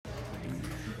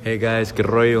Hey guys, que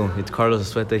rollo? It's Carlos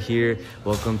Azueta here.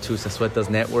 Welcome to Azueta's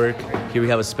Network. Here we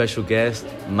have a special guest,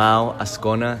 Mao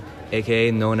Ascona, aka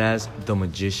known as The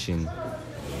Magician.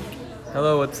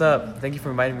 Hello, what's up? Thank you for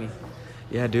inviting me.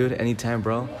 Yeah, dude, anytime,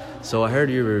 bro. So I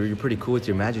heard you're pretty cool with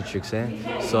your magic tricks, eh?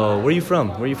 So where are you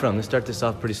from? Let's start this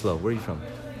off pretty slow. Where are you from?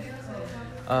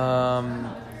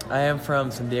 I am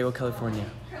from San Diego, California,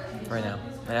 right now,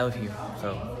 and I live here.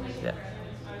 So, yeah.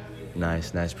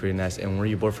 Nice, pretty nice. And where are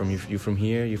you born from? You from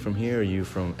here? Or you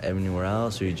from anywhere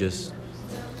else? Or you just...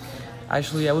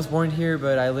 Actually, I was born here,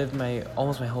 but I lived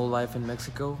almost my whole life in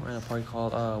Mexico, in a part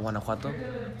called Guanajuato.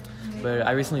 But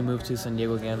I recently moved to San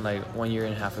Diego again, like 1.5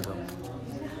 years ago.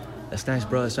 That's nice,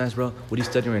 bro. What are you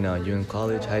studying right now? You in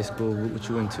college, high school? What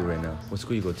you into right now? What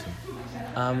school you go to?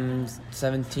 I'm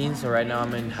 17, so right now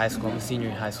I'm in high school. I'm a senior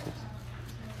in high school.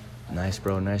 Nice,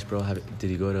 bro. Did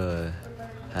you go to...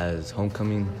 Has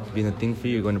homecoming been a thing for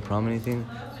you? Going to prom or anything?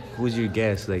 Who's your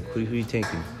guess? Like, who are you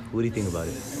taking? What do you think about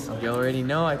it? So you already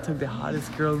know I took the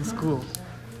hottest girl in school.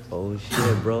 Oh,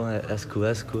 shit, bro. That's cool.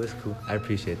 I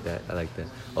appreciate that. I like that.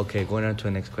 Okay, going on to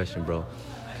the next question, bro.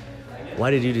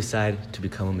 Why did you decide to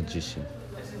become a magician?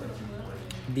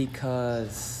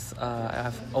 Because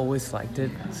I've always liked it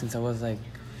since I was like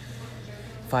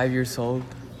 5 years old.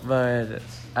 But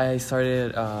I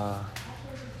started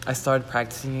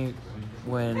practicing it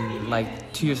when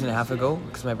like 2.5 years ago,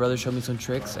 because my brother showed me some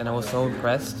tricks and I was so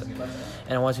impressed,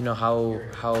 and I wanted to know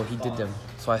how he did them.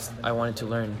 So I wanted to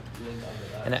learn,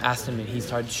 and I asked him, and he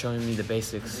started showing me the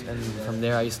basics, and from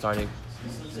there I started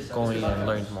going and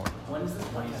learned more.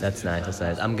 That's nice.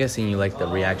 I'm guessing you like the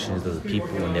reactions of the people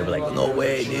when they were like, "No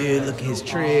way, dude! Look at his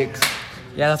tricks."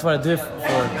 Yeah, that's what I do it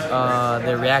for.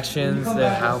 The reactions,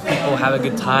 how people have a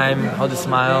good time, how they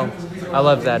smile. I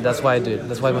love that. That's why I do it.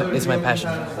 That's why it's my passion.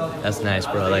 That's nice,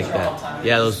 bro. I like that.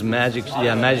 Yeah, those magic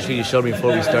tricks you showed me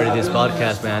before we started this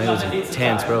podcast, man. It was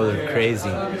intense, bro. They're crazy.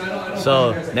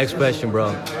 So, next question,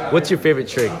 bro. What's your favorite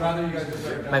trick?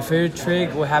 My favorite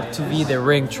trick would have to be the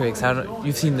ring tricks.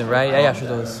 You've seen them, right? Yeah, sure,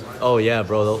 those. Oh, yeah,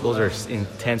 bro. Those are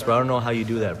intense, bro. I don't know how you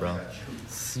do that, bro.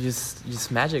 It's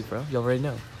just magic, bro. You already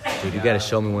know. Dude, you gotta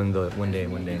show me one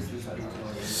day.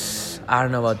 I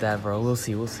don't know about that, bro. We'll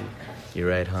see. You're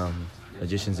right, huh?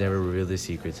 Magicians never reveal their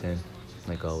secrets, eh?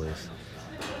 Like always.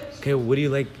 Okay, what do you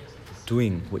like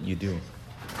doing what you do?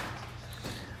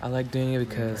 I like doing it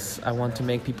because I want to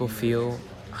make people feel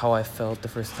how I felt the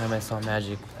first time I saw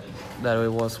magic. That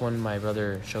it was when my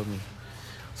brother showed me.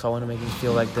 So I want to make them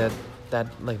feel like that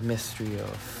like mystery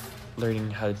of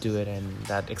learning how to do it and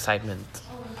that excitement.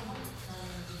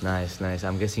 Nice.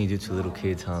 I'm guessing you do to little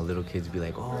kids, huh? Little kids be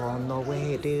like, "Oh, no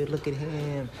way, dude, look at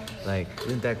him." Like,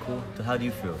 isn't that cool? So how do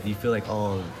you feel? Do you feel like,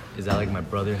 oh, is that like my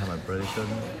brother, how my brother showed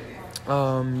me?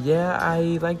 Yeah,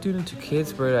 I like doing it to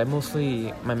kids, but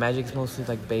my magic's mostly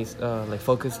like based, like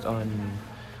focused on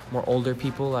more older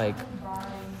people, like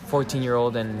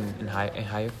 14-year-old and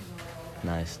higher.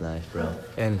 Nice, bro.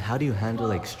 And how do you handle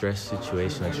like stressful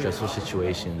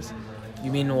situations?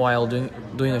 You mean while doing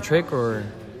a trick, or?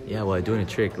 Yeah, while doing a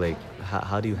trick, like,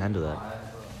 how do you handle that?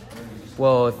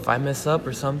 Well, if I mess up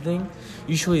or something,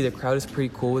 usually the crowd is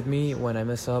pretty cool with me. When I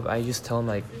mess up, I just tell them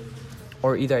like,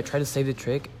 or either I try to save the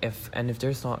trick, if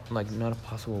there's not a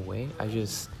possible way, I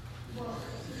just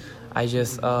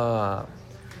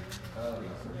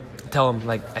tell them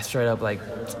like, I straight up like,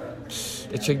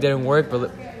 the trick didn't work,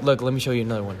 but look, let me show you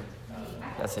another one.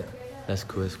 That's it. That's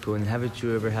cool. And haven't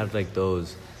you ever had like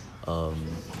those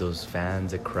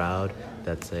fans, a crowd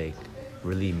that's like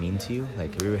really mean to you?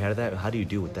 Like, have you ever had that? How do you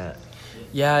deal with that?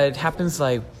 Yeah, it happens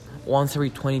like once every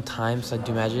 20 times I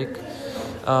do magic.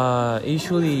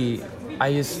 Usually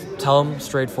I just tell them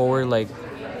straightforward, like,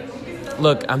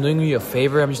 look, I'm doing you a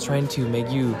favor. I'm just trying to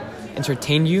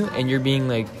entertain you, and you're being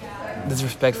like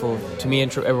disrespectful to me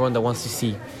and to everyone that wants to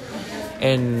see.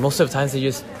 And most of the times they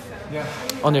just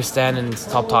understand and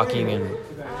stop talking, and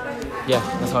yeah,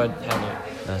 that's how I handle it.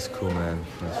 That's cool, man.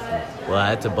 That's cool. Well,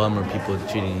 that's a bummer people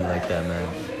treating you like that, man.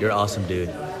 You're awesome,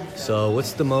 dude. So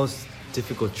what's the most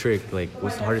difficult trick? Like,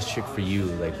 what's the hardest trick for you?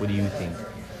 Like, what do you think?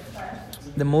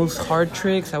 The most hard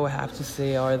tricks I would have to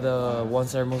say are the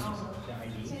ones that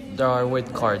are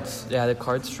with cards. Yeah, the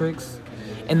cards tricks.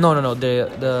 And no,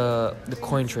 the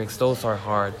coin tricks. Those are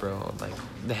hard, bro. Like,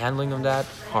 the handling of that,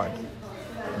 hard.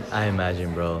 I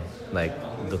imagine, bro. Like,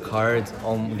 the cards,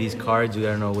 these cards, you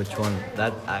gotta know which one.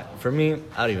 For me,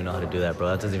 I don't even know how to do that, bro.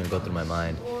 That doesn't even go through my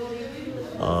mind.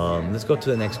 Let's go to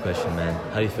the next question, man.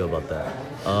 How do you feel about that?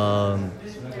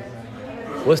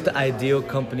 What's the ideal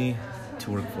company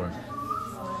to work for?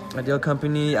 Ideal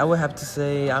company, I would have to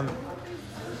say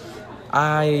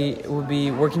I would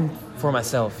be working for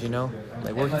myself, you know?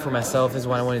 Like, working for myself is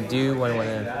what I want to do, what I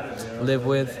want to live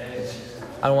with.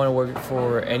 I don't want to work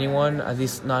for anyone, at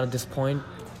least not at this point.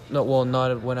 No, well,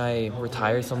 not when I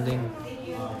retire or something.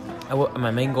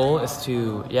 My main goal is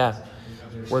to,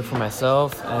 work for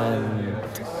myself and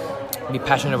be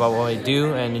passionate about what I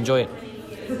do and enjoy it.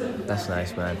 That's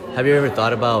nice, man. Have you ever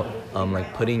thought about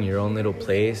like putting your own little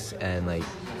place and like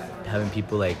having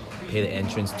people like pay the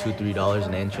entrance $2-3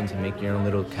 an entrance and make your own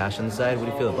little cash on the side? What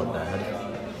do you feel about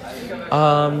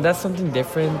that? That's something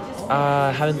different.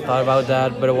 I haven't thought about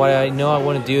that, but what I know I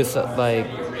want to do is like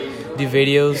do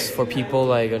videos for people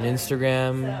like on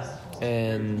Instagram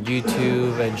and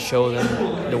YouTube and show them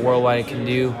the world what I can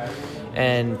do,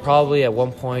 and probably at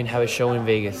one point have a show in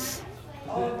Vegas.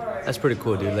 That's pretty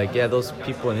cool, dude. Like, yeah, those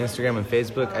people on Instagram and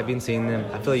Facebook, I've been seeing them.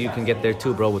 I feel like you can get there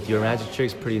too, bro, with your magic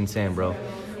tricks. Pretty insane, bro.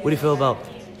 What do you feel about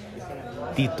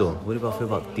Tito? What do you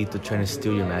feel about Tito trying to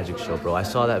steal your magic show, bro? I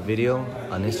saw that video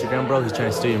on Instagram, bro. He's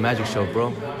trying to steal your magic show, bro.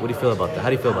 What do you feel about that? How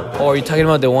do you feel about that? Oh, are you talking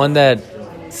about the one that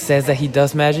says that he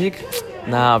does magic?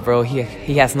 Nah, bro, he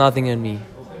has nothing on me.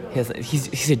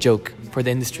 He's a joke for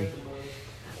the industry.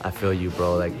 I feel you,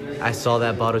 bro. Like, I saw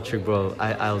that bottle trick, bro.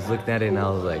 I was looking at it and I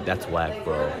was like, that's whack,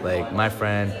 bro. Like, my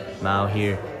friend Mao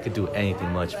here could do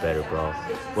anything much better, bro.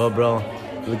 Well, bro,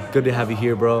 good to have you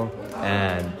here, bro.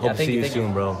 And hope to see you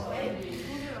soon, bro.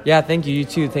 Yeah, thank you. You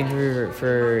too. Thank you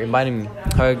for inviting me.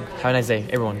 Have a nice day,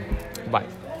 everyone. Bye.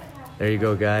 There you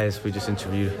go, guys. We just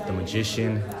interviewed the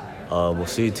magician. We'll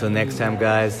see you till next time,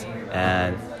 guys.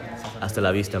 And hasta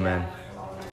la vista, man.